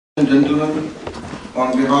Gentlemen,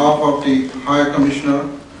 on behalf of the High Commissioner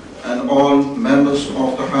and all members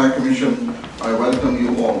of the High Commission, I welcome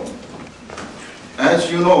you all.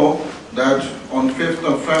 As you know that on 5th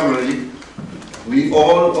of February, we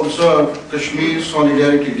all observe Kashmir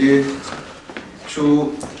Solidarity Day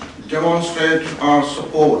to demonstrate our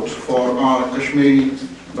support for our Kashmiri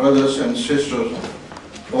brothers and sisters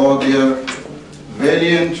for their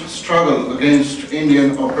valiant struggle against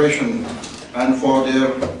Indian oppression and for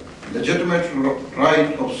their legitimate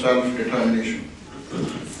right of self-determination.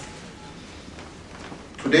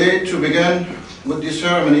 Today, to begin with the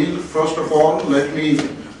ceremony, first of all, let me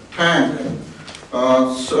thank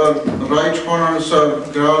Sir Right Honourable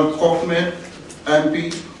Sir Gerald Kaufman,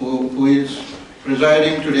 MP, who is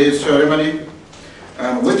presiding today's ceremony.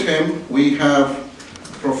 And with him, we have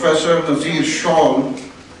Professor Nazir Shawl.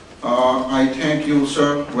 I thank you,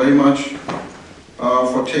 sir, very much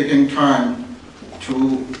for taking time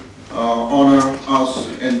to honor us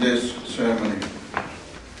in this ceremony.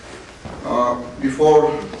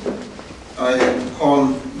 Before I call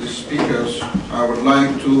the speakers, I would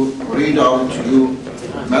like to read out to you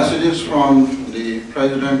messages from the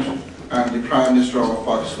President and the Prime Minister of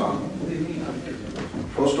Pakistan.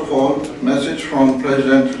 First of all, message from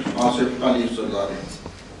President Asif Ali Zardari.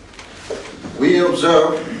 We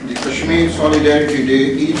observe the Kashmir Solidarity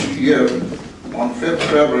Day each year on 5th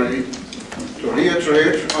February to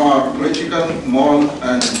reiterate our political, moral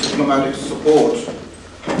and diplomatic support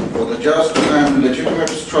for the just and legitimate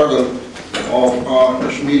struggle of our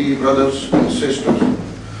Kashmiri brothers and sisters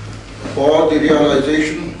for the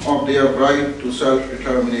realization of their right to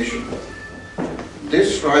self-determination.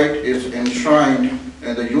 This right is enshrined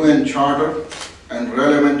in the UN Charter and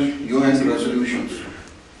relevant UN resolutions.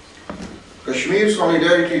 Kashmir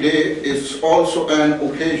Solidarity Day is also an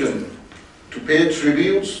occasion to pay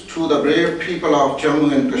tributes to the brave people of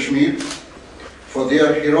Jammu and Kashmir for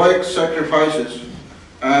their heroic sacrifices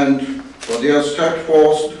and for their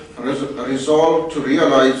steadfast resolve to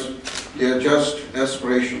realize their just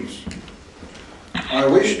aspirations. I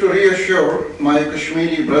wish to reassure my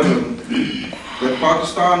Kashmiri brethren that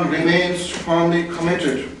Pakistan remains firmly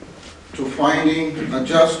committed to finding a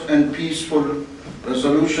just and peaceful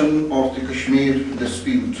resolution of the Kashmir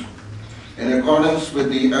dispute in accordance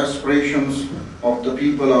with the aspirations of the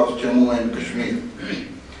people of Jammu and Kashmir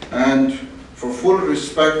and for full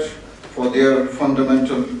respect for their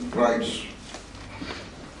fundamental rights.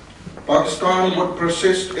 Pakistan would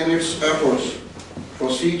persist in its efforts for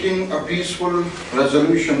seeking a peaceful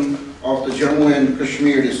resolution of the Jammu and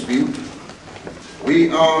Kashmir dispute. We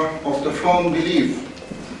are of the firm belief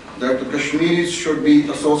that the Kashmiris should be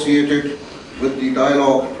associated with the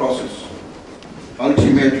dialogue process.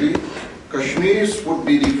 Ultimately, Kashmiris would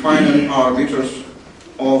be the final arbiters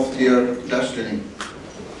of their destiny.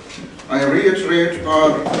 I reiterate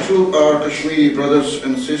to our Kashmiri brothers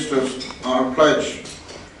and sisters our pledge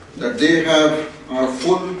that they have our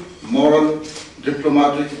full moral,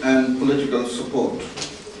 diplomatic and political support.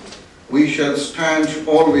 We shall stand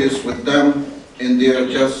always with them in their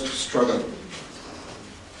just struggle.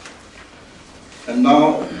 And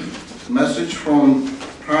now, message from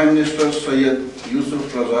Prime Minister Syed Yusuf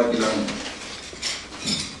Raza Gilani.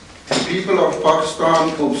 The people of Pakistan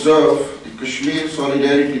observe the Kashmir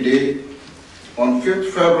Solidarity Day on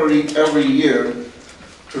 5th February every year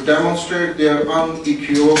to demonstrate their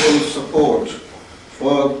unequivocal support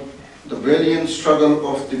for the valiant struggle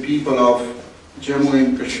of the people of Jammu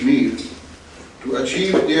and Kashmir to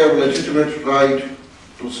achieve their legitimate right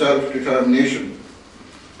to self-determination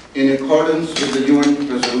in accordance with the UN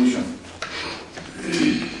resolution.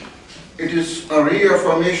 It is a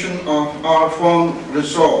reaffirmation of our firm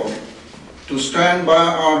resolve to stand by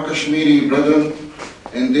our Kashmiri brethren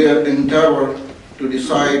in their endeavor to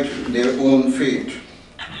decide their own fate.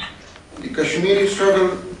 The Kashmiri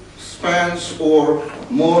struggle spans over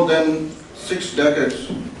more than 6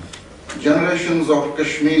 decades. Generations of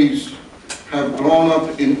Kashmiris have grown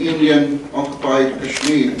up in Indian-occupied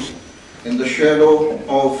Kashmir in the shadow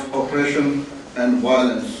of oppression and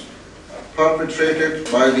violence perpetrated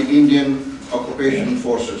by the Indian occupation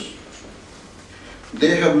forces.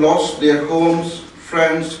 They have lost their homes,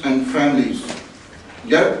 friends and families,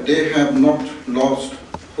 yet they have not lost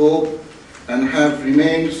hope and have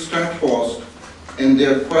remained steadfast in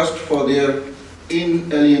their quest for their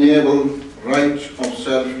inalienable right of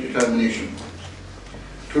self-determination.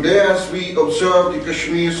 Today, as we observe the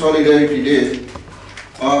Kashmir Solidarity Day,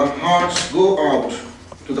 our hearts go out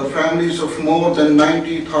to the families of more than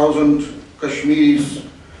 90,000 Kashmiris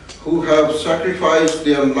who have sacrificed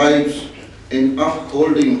their lives in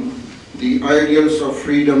upholding the ideals of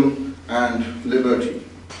freedom and liberty.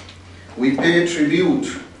 we pay tribute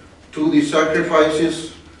to the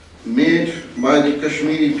sacrifices made by the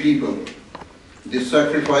Kashmiri people. The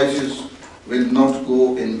sacrifices will not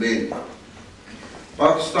go in vain.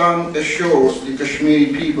 Pakistan assures the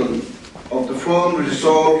Kashmiri people of the firm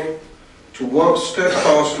resolve to work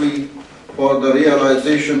steadfastly for the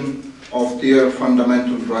realization of their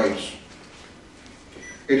fundamental rights.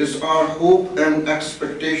 It is our hope and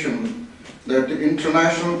expectation that the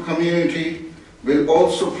international community will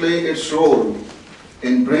also play its role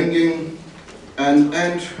in bringing an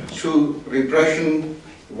end to repression,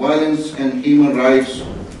 violence and human rights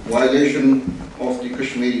violation of the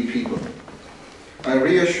Kashmiri people. I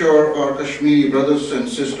reassure our Kashmiri brothers and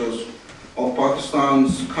sisters of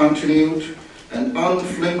Pakistan's continued and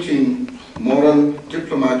unflinching moral,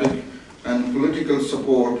 diplomatic and political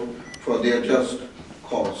support for their just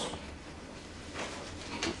cause.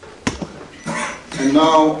 And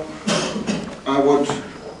now I would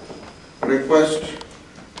request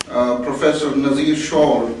Professor Nazir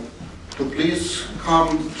Shawl to please come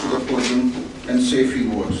to the podium and say a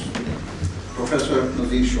few words. Professor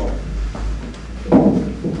Nazir Shawl.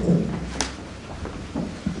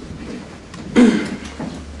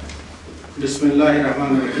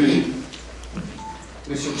 Bismillahirrahmanirrahim.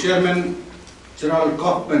 Mr. Chairman, General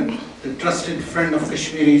Kaufman, the trusted friend of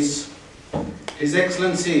Kashmiris, His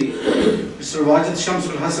Excellency Mr. Wajid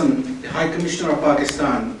Shamsul Hassan, the High Commissioner of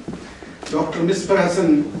Pakistan, Dr. Misbah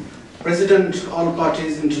Hassan, President, All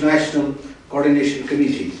Parties International Coordination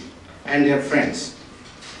Committee, and their friends.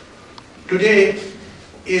 Today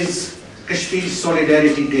is Kashmir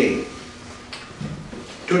Solidarity Day.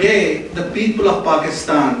 Today, the people of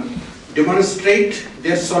Pakistan demonstrate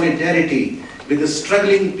their solidarity with the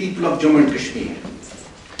struggling people of Jammu and Kashmir.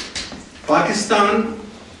 Pakistan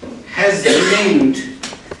has remained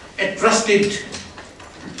a trusted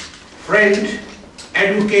friend,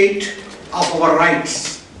 advocate of our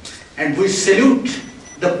rights, and we salute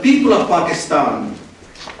the people of Pakistan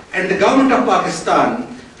and the government of Pakistan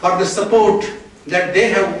for the support that they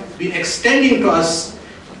have been extending to us,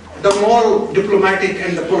 the moral, diplomatic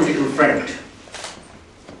and the political front.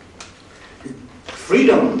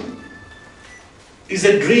 Freedom is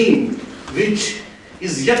a dream which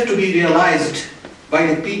is yet to be realized by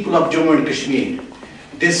the people of Jammu and Kashmir.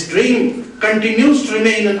 This dream continues to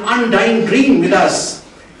remain an undying dream with us,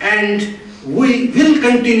 and we will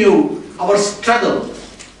continue our struggle.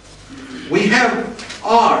 We have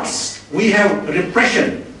odds, we have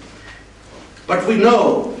repression, but we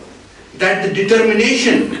know that the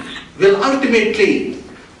determination will ultimately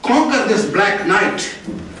conquer this black night,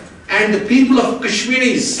 and the people of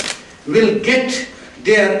Kashmiris will get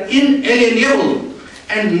their inalienable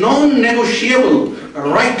and non-negotiable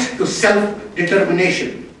right to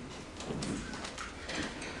self-determination.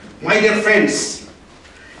 My dear friends,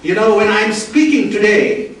 you know, when I'm speaking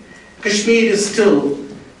today, Kashmir is still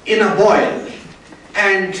in a boil,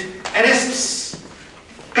 and arrests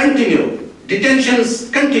continue, detentions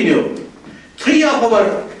continue. 3 of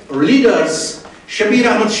our leaders, Shabir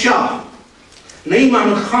Ahmad Shah, Naeem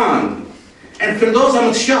Ahmad Khan and Firdaus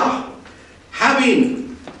Ahmad Shah, have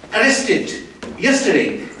been arrested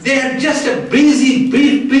yesterday. They had just a busy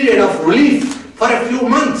brief period of relief for a few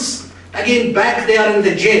months. Again, back they are in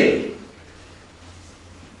the jail.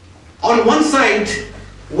 On one side,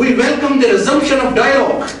 we welcome the resumption of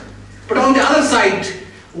dialogue, but on the other side,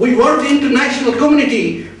 we want the international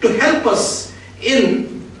community to help us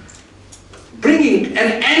in bringing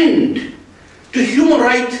an end to human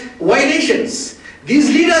rights violations. These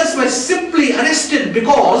leaders were simply arrested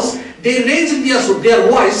because they raised their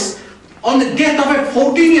voice on the death of a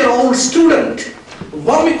 14-year-old student,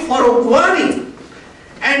 Vamik Farooqwani,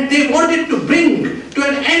 and they wanted to bring to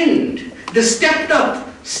an end the stepped-up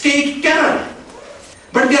state terror.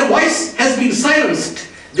 But their voice has been silenced.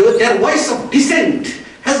 Their voice of dissent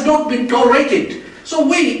has not been tolerated. So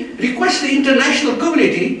we request the international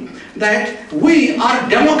community that we are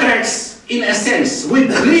Democrats in a sense. We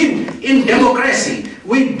believe in democracy.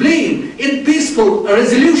 We believe in peaceful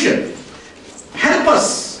resolution. Help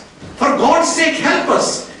us. For God's sake, help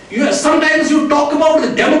us. Sometimes you talk about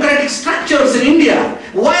the democratic structures in India.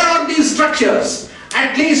 Where are these structures?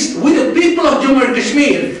 At least we, the people of Jammu and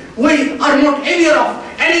Kashmir, we are not aware of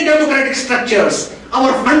any democratic structures.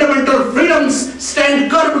 Our fundamental freedoms stand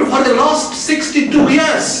curbed for the last 62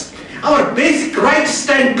 years. Our basic rights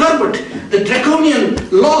stand curbed. The draconian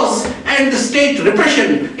laws and the state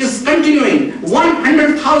repression is continuing.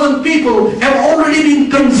 100,000 people have already been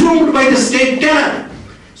consumed by the state terror.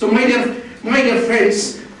 So my dear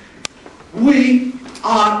friends, we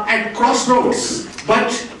are at crossroads, but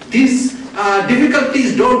these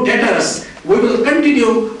difficulties don't deter us. we will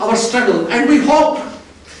continue our struggle, and we hope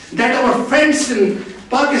that our friends in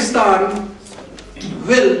Pakistan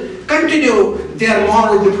will continue their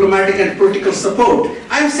moral, diplomatic and political support.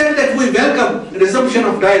 I have said that we welcome resumption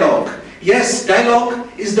of dialogue. Yes, dialogue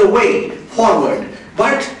is the way forward,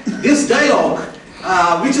 but this dialogue,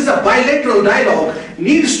 which is a bilateral dialogue,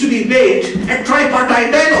 needs to be made a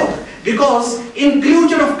tripartite dialogue, because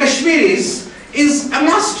inclusion of Kashmiris is a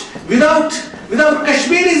must. Without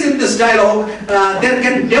Kashmiris in this dialogue, there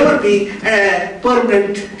can never be a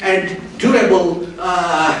permanent and durable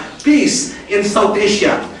peace in South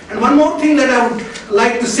Asia. And one more thing that I would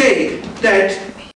like to say, that